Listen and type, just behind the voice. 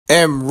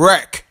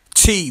m.reck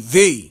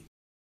TV.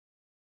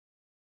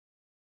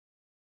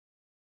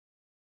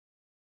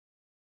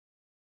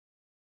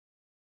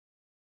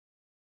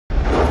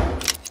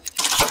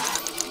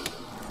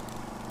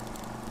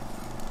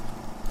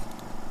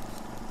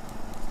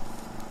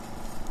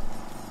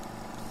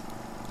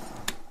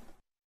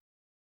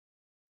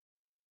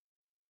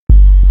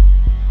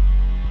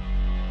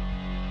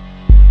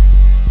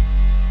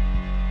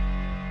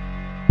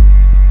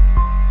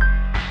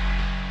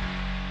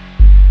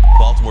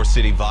 Baltimore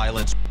City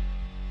violence.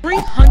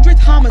 300th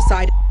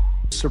homicide.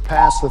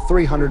 Surpass the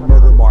 300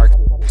 murder mark.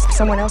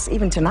 Someone else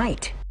even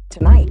tonight.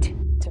 Tonight.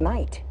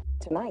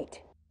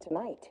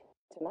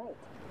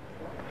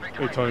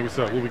 Hey Tony, what's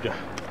up? What we got?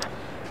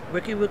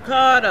 Ricky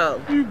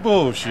Ricardo. You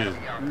bullshit.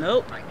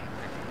 Nope.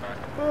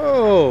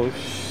 Oh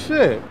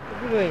shit.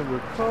 If it ain't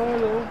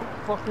Ricardo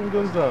fucking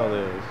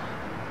Gonzalez.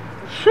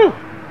 Phew.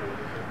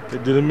 They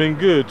did him in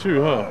good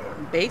too, huh?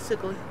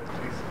 Basically.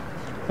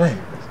 Hey.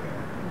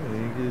 You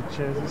didn't get a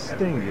chance to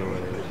sting your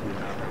ass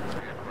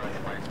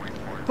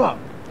yet. Fuck.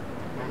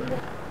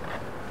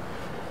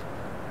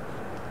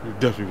 You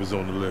definitely was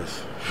on the list.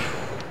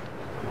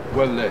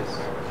 What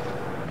list?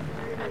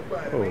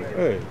 Oh,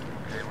 hey.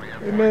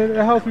 Hey man,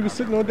 that house we was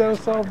sitting on down in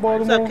South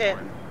Baltimore. What's up, Cat?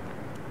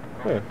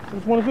 Yeah, it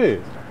was one of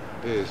his.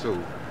 Yeah, so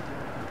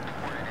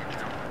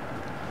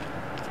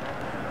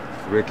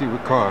Ricky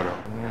Ricardo.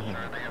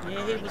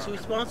 Yeah, he was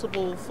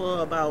responsible for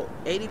about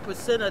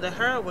 80% of the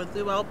heroin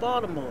throughout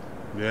Baltimore.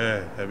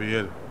 Yeah, heavy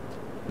hitter.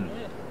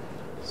 Yeah.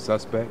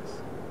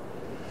 Suspects?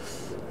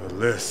 A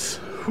list.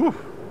 Whew.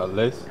 A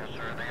list?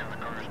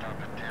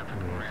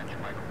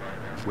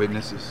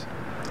 Witnesses?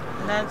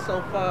 None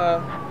so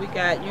far. We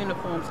got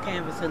uniforms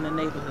canvassing the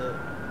neighborhood.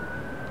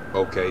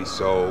 Okay,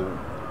 so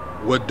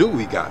what do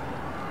we got?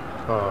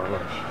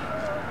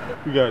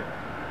 We got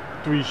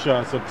 3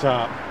 shots up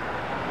top,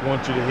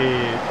 1 to the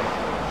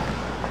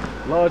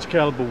head. Large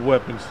caliber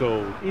weapon,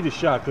 so either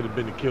shot could have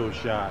been the kill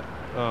shot.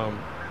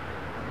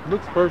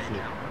 Looks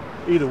personal.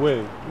 Either way,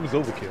 it was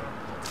overkill.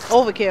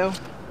 Overkill,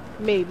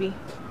 maybe.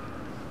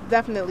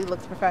 Definitely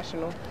looks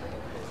professional.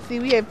 See,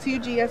 we have 2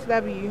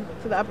 GSW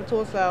to the upper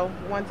torso,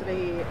 1 to the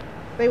head.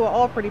 They were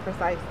all pretty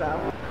precise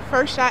though.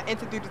 First shot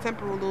entered through the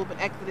temporal lobe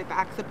and exited the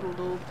occipital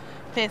lobe,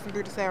 passing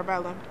through the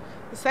cerebellum.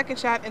 The second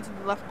shot entered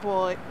the left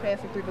quad,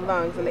 passing through the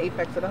lungs and the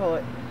apex of the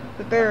heart.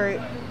 The third,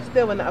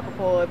 still in the upper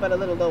quad, but a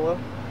little lower,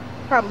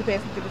 probably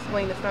passing through the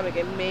spleen, the stomach,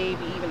 and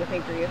maybe even the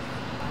pancreas.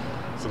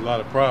 It's a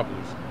lot of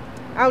problems.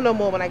 I'll know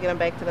more when I get them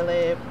back to the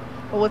lab.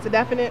 But what's a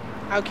definite?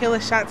 Our killer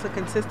shots are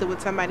consistent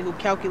with somebody who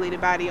calculated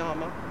body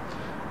armor.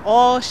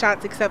 All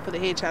shots except for the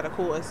headshot, of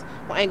course,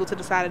 were angled to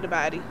the side of the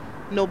body.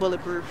 No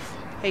bulletproof.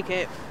 Hey,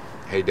 Cat.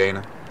 Hey,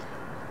 Dana.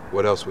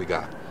 What else we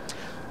got?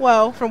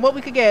 Well, from what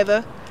we could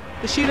gather,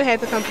 the shooter had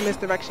to come from this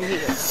direction here.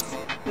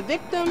 The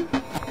victim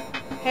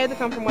had to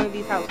come from one of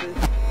these houses.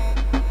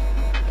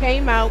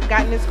 Came out,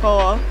 got in his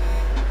car,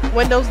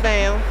 windows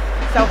down,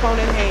 cell phone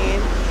in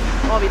hand,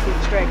 obviously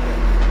distracted.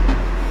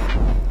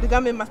 The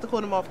gunman must have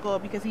caught him off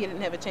guard because he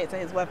didn't have a chance at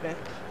his weapon.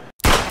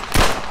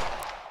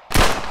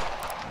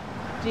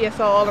 GSR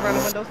all around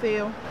the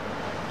windowsill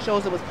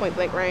shows it was point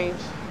blank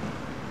range.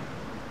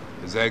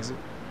 His exit?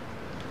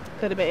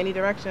 Could have been any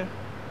direction.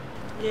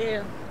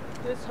 Yeah,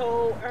 this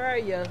whole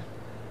area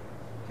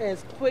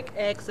has quick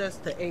access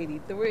to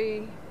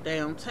 83,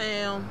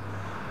 downtown,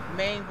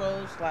 main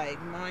roads like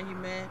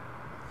Monument,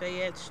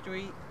 Fayette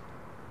Street.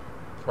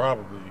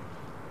 Probably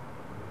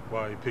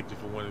why he picked it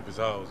for one of his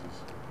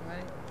houses.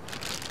 Right.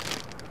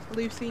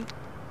 Lucy,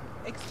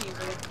 excuse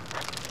me.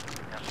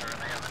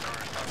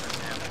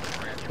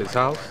 His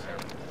house?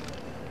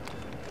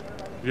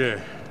 Yeah.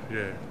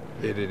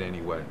 Hit it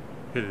anyway.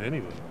 Hit it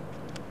anyway.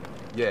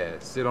 Yeah,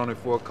 sit on it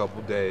for a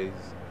couple days,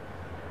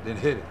 then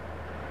hit it.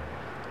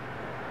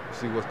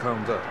 See what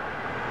comes up.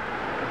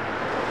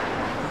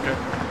 Okay.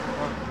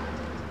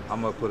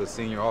 I'm gonna put a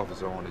senior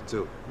officer on it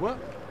too. What?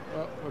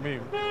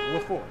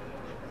 What for?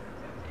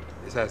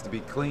 This has to be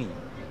clean.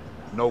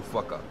 No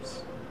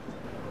fuck-ups.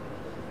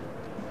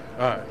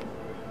 All right.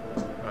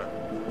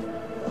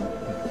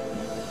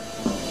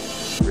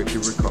 Ricky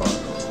Ricardo.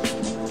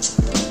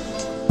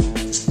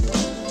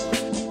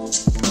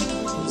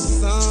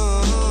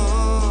 Sun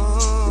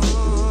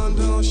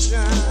don't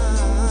shine,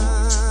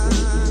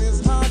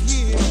 it's hot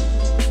here.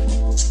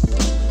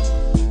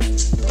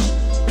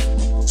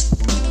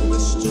 The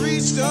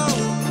streets don't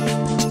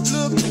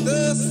look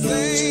the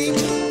same,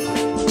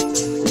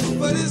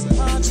 but it's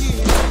hot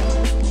here.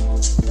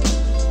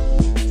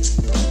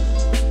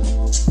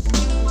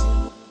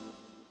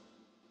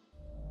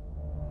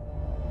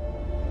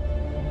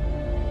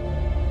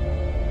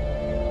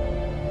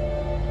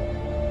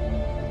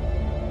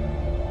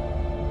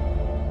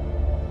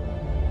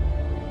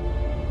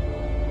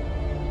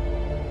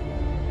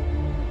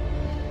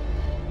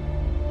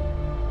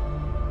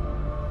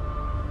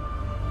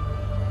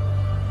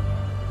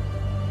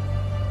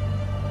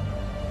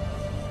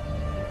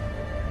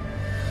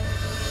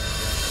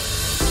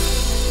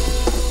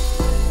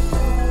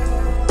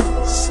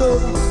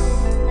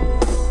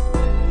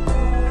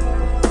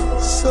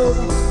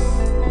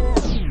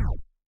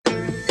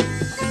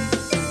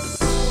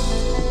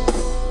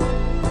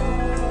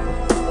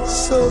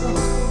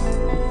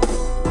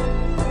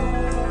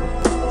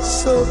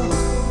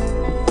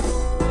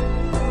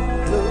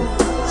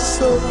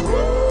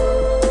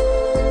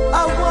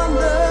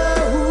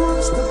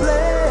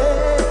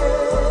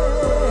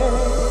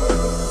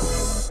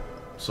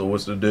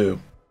 what's the deal?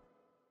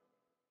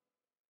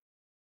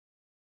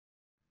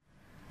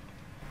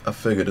 I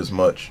figured as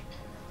much.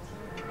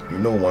 You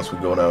know once we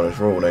go down this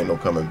road, ain't no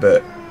coming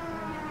back.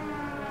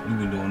 You've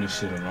been doing this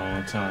shit a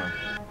long time.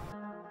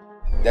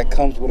 That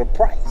comes with a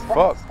price.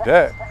 Fuck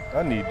that.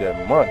 I need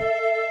that money.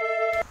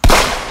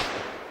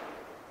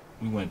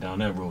 We went down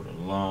that road a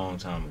long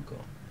time ago.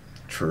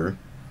 True.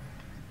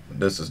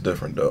 But this is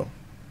different though.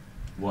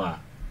 Why?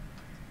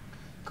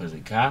 Cause the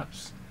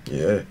cops?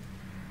 Yeah.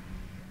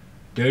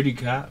 Dirty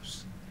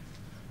cops?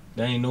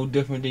 They ain't no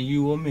different than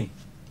you or me.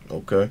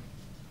 Okay.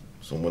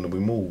 So when do we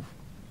move?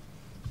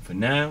 For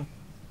now,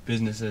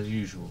 business as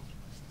usual.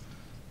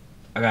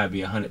 I gotta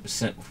be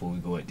 100% before we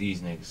go at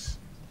these niggas.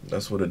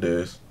 That's what it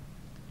is.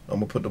 I'm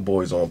gonna put the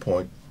boys on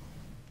point.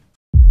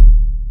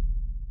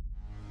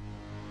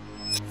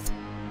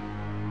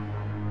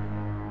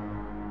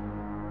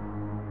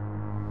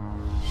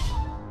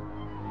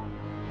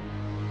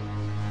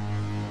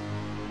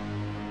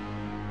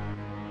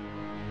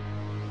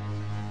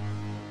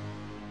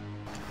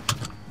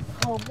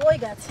 Oh boy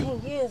got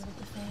 10 years with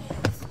the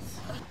fans.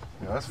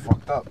 Yeah, that's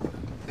fucked up.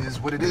 It is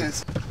what it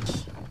is.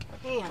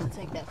 He ain't have to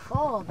take that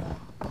fall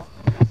though.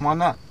 Why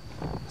not?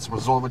 It's a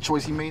result of a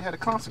choice he made had a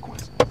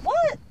consequence.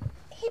 What?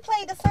 He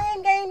played the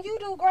same game you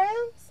do,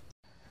 Grams.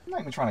 I'm not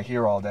even trying to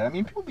hear all that. I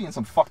mean, people be in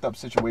some fucked up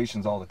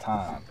situations all the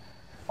time.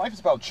 Life is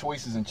about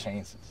choices and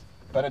chances.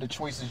 Better the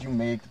choices you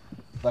make,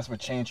 less of a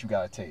chance you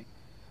gotta take.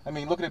 I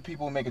mean, look at the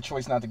people who make a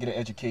choice not to get an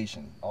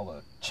education, all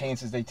the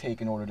chances they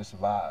take in order to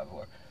survive,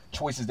 or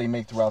choices they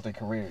make throughout their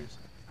careers.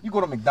 You go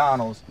to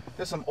McDonald's,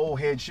 there's some old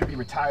head should be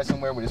retired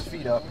somewhere with his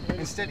feet up.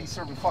 Instead, he's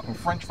serving fucking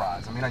French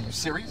fries. I mean, are you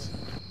serious?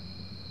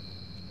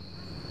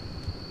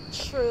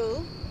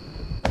 True.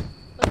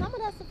 But some of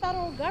that's the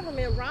federal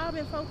government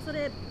robbing folks of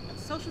their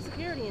Social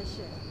Security and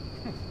shit.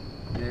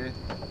 Yeah,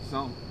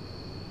 some.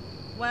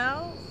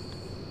 Well,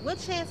 what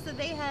chance did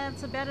they have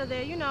to better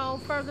their,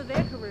 further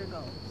their career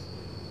goals?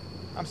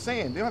 I'm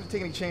saying, they don't have to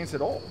take any chance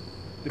at all.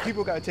 The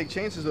people who gotta take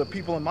chances are the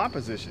people in my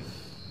position.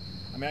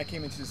 I mean, I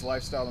came into this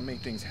lifestyle to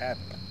make things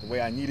happen, the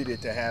way I needed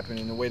it to happen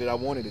and the way that I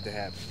wanted it to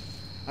happen.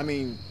 I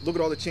mean, look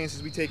at all the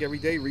chances we take every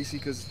day, Reese,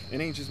 because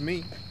it ain't just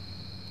me.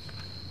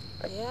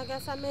 Yeah, I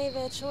guess I made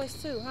that choice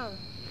too, huh?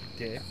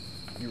 Yeah.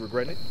 You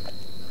regret it?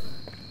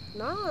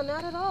 No,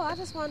 not at all. I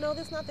just want to know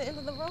this not the end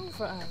of the road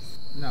for us.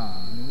 Nah,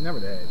 never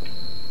that.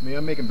 I mean,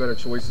 I'm making better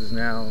choices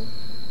now.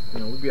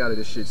 We'll be out of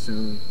this shit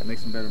soon, make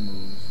some better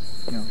moves.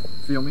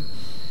 Feel me?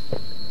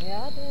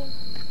 Yeah, I do.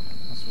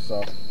 That's what's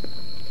up.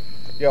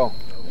 Yo,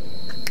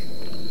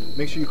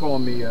 make sure you call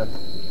me,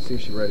 see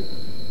if she's ready.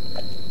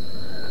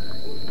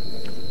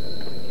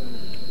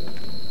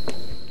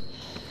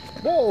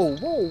 Whoa,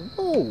 whoa,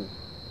 whoa.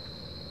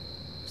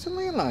 It's a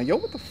landline, yo,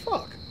 what the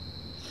fuck?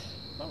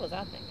 What was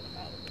I thinking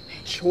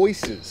about?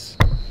 Choices.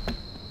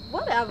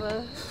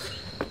 Whatever.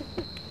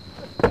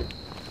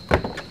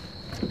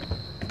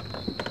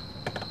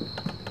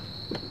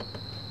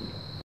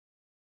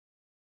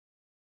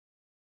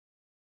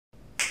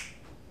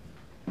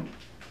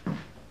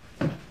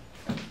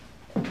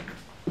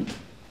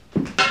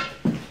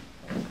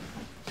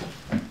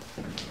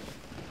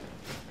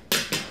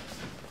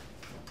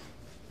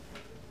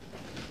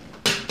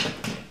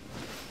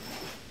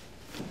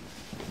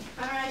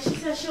 She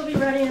said she'll be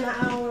ready in an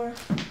hour.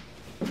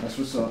 That's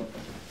what's up.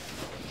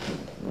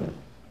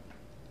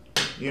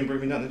 You didn't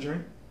bring me nothing to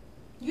drink?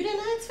 You didn't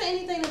ask for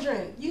anything to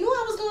drink. You knew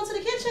I was going to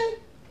the kitchen.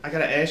 I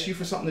gotta ask you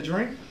for something to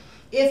drink?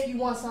 If you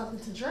want something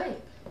to drink.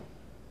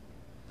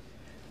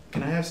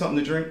 Can I have something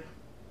to drink?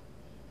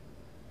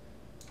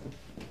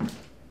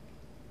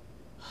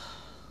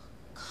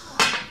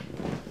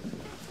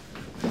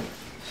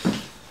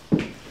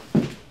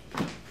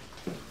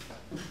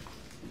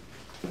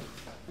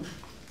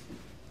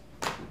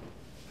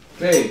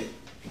 Babe,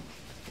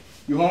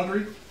 you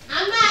hungry?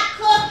 I'm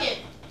not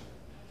cooking.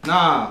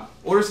 Nah,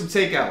 order some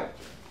takeout.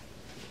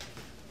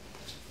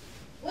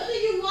 What do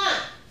you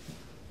want?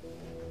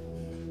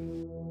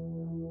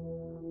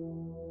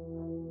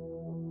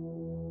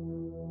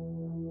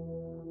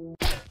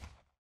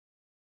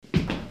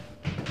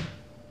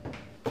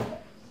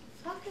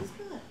 Fuck is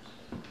good.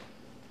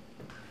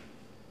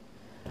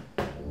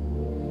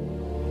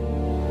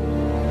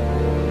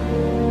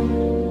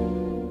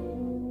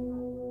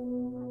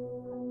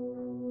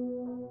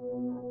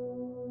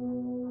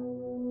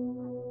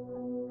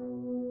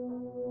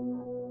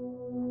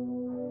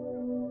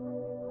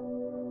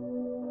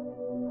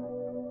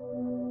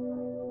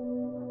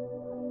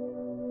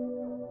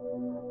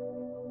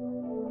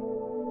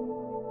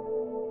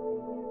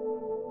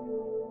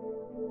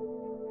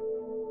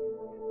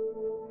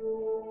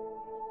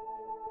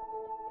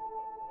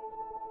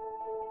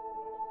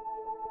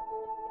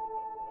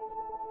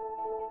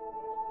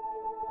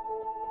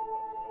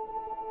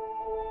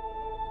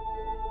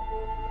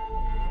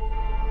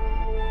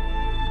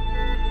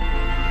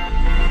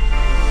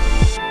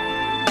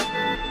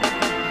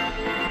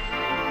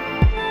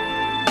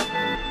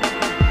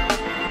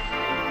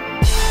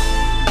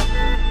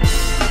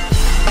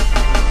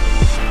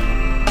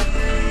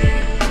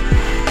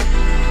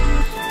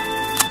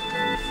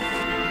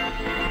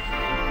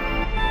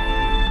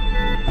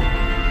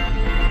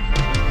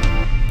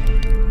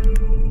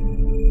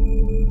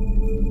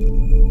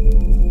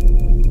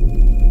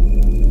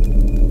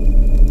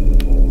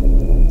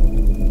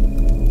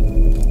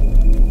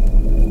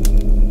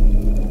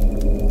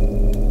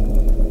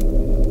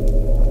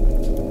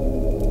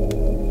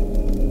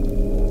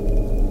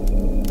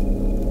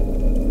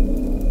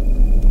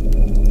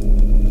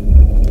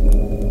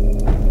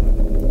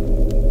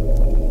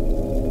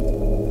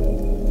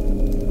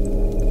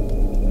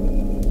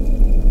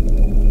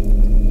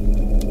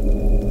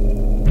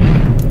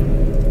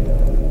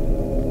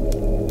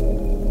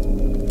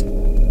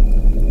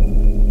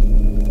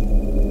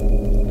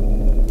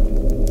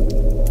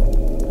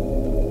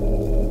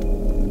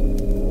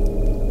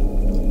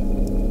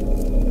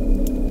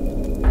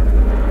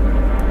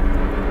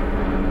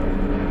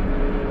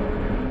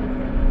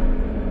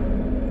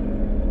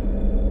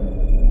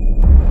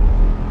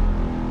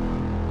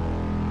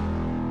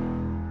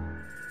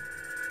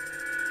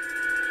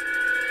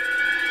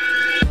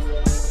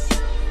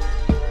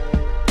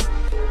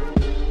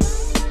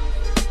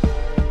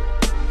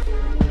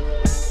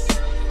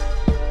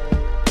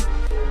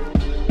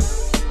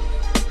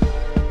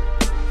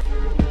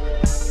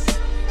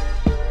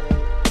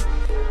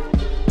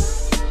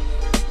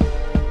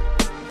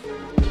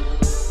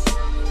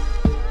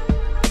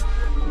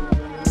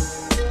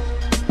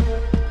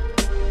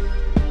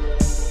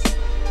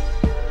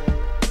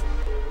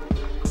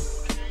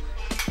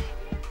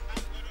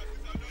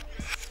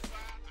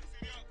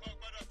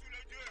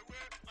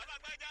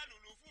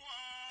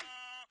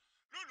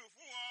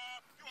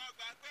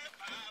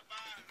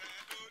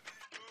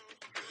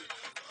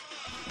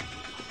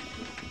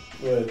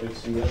 Yeah, Big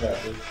C, I got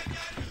this.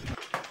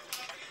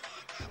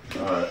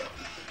 Alright.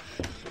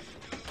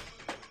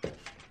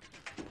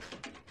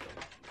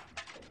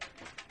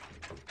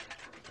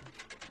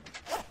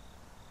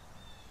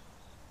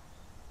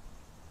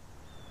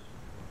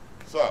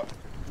 What's up?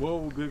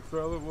 Whoa, big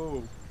fella,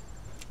 whoa.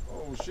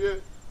 Oh,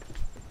 shit.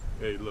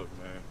 Hey, look,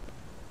 man.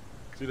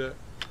 See that?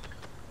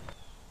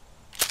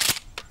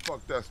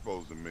 Fuck that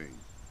supposed to mean?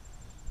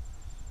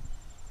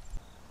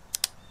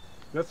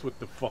 That's what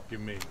the fuck it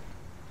means.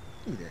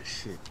 Look at that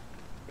shit.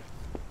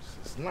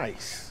 It's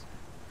nice.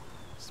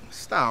 It's my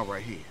style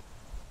right here.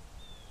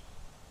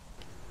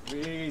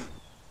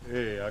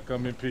 Hey, I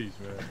come in peace,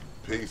 man.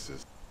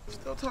 Pieces.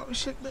 Still talking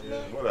shit, man?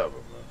 Yeah, whatever,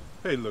 man.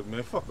 Hey, look,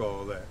 man, fuck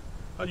all that.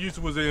 How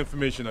useful was the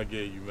information I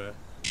gave you, man?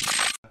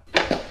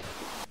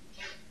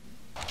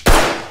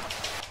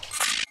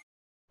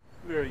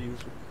 Very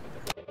useful.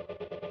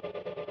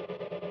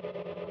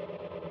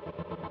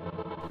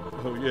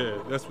 Oh,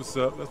 yeah, that's what's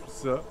up, that's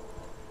what's up.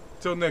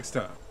 Till next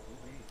time.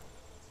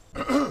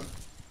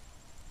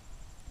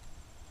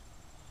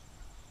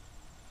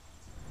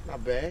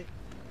 Not bad.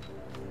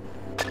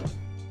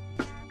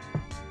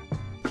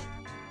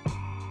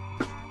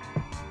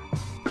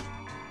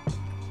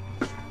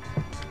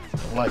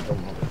 I like them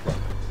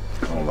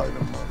motherfuckers. I don't like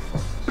them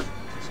motherfuckers.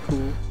 It's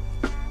cool.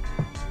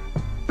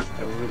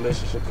 Every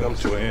relationship comes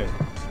to an end.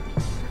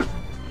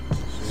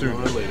 Sooner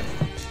or later.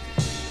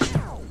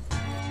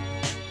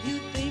 You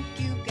think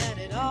you got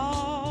it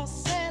all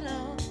set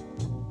up.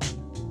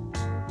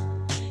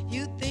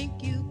 You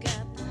think you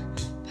got the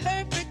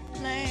perfect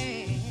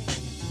plan.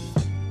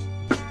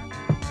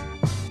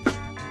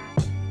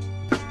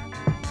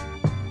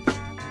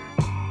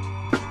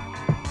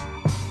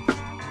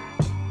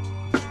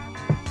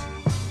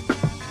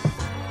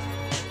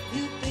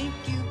 You think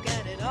you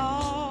got it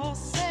all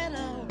set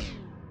up.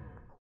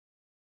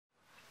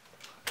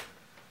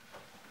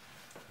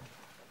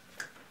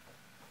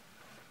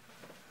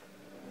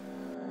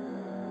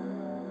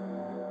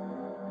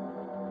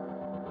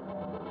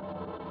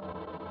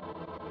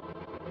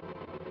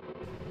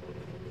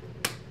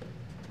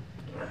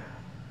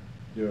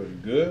 Yo, you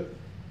good?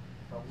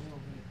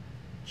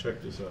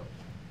 Check this out.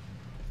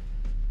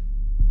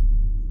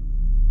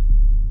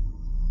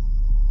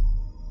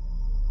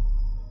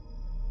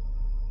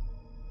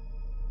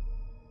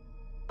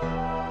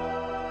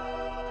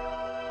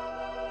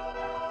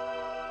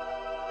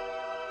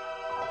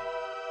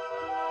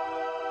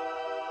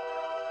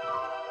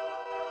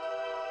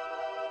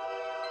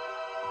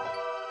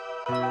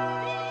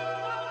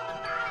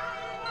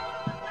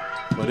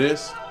 For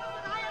this,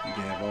 you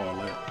can have all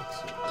that.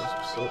 So that's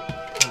what's up.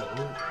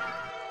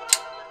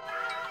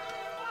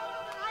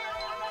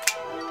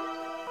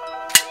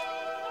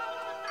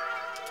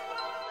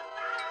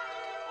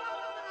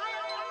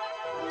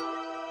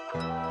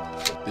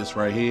 This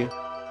right here,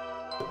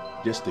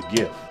 just a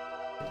gift.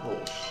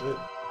 Oh, shit.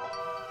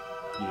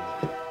 Yeah.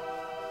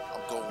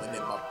 I'm going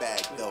in my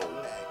bag though.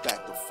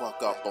 Back the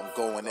fuck up, I'm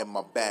going in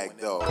my bag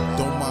though.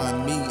 Don't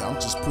mind me, I'm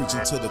just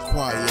preaching to the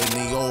choir, and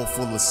they all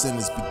full of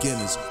sinners,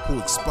 beginners who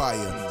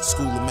expire.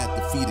 School him at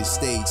the feeder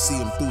stage, see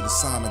him through the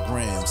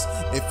sonograms.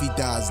 If he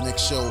dies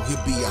next show,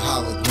 he'll be a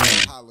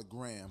hologram.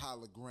 Hologram.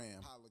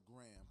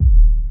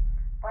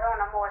 But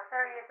on a more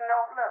serious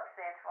note, look,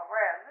 sis, for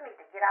real, you need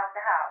to get out the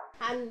house.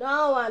 I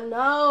know.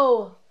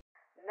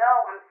 No,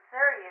 I'm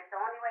serious. The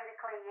only way to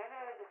clear your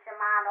head, get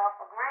your mind off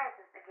of grants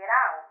is to get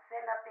out.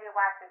 Sitting up there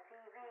watching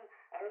TV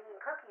and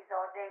eating cookies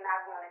all day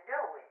not going to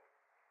do it.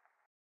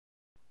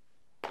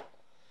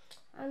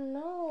 I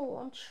know.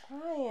 I'm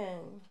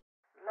trying.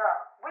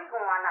 Look, we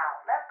going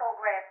out. Let's go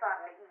grab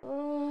something to eat.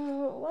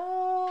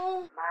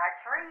 Well. My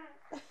treat.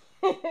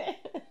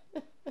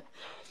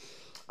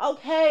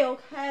 Okay.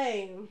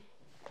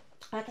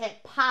 I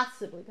can't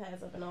possibly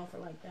pass up an offer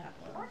like that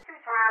one. What you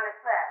trying to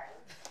say?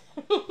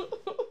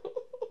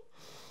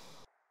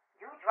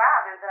 You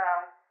driving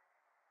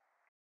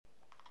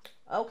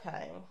though.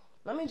 Okay.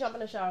 Let me jump in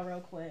the shower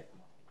real quick.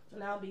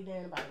 And I'll be there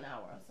in about an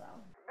hour or so.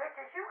 Bitch,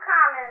 is you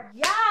coming?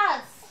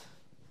 Yes!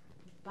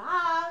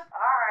 Bye.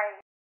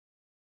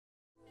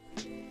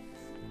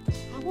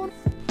 I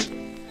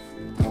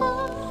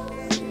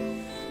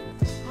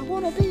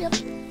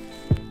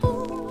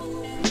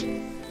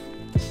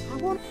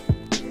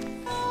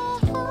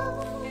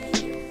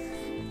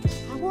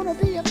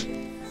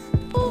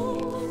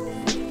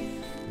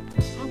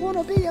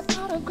wanna be a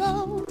pot of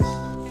gold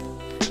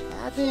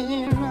at the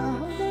end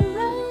of the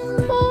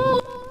rainbow.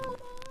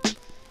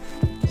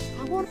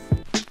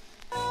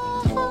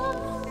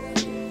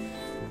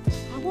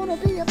 I wanna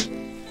be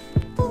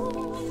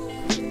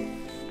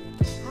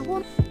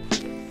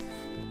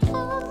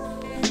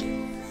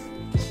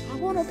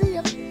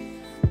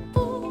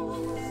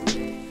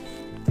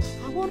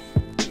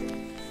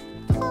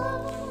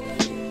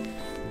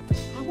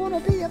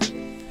a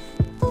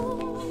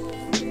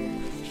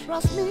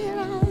trust me and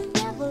I'll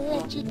never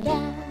let you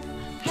down.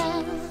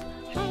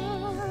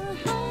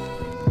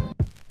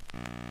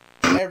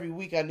 Every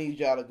week I need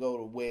y'all to go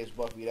to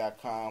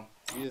where'sbuffy.com.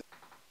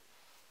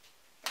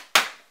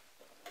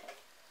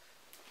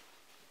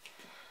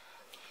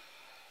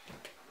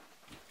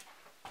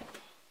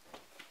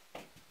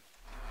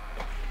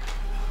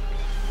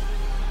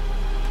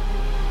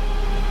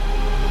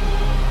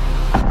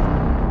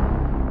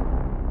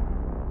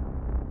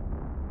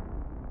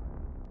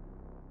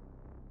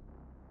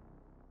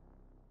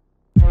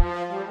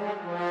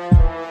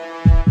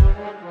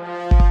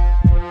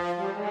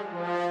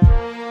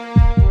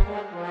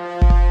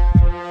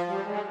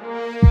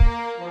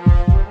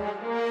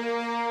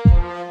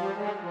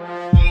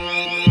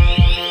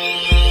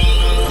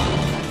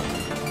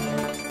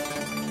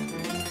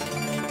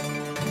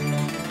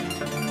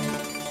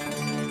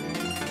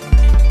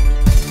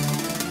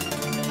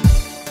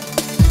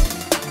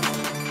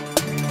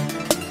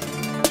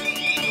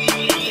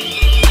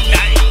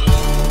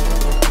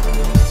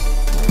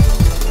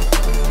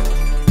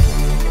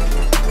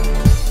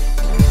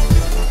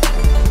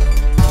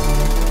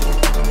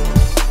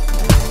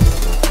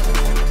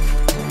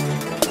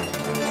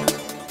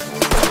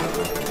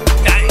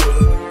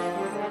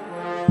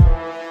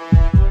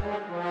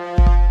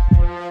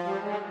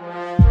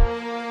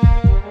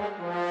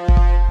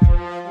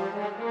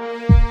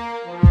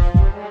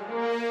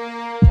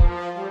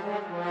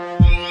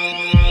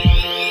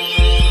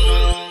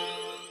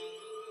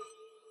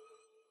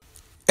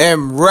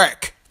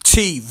 m.reck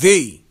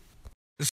TV.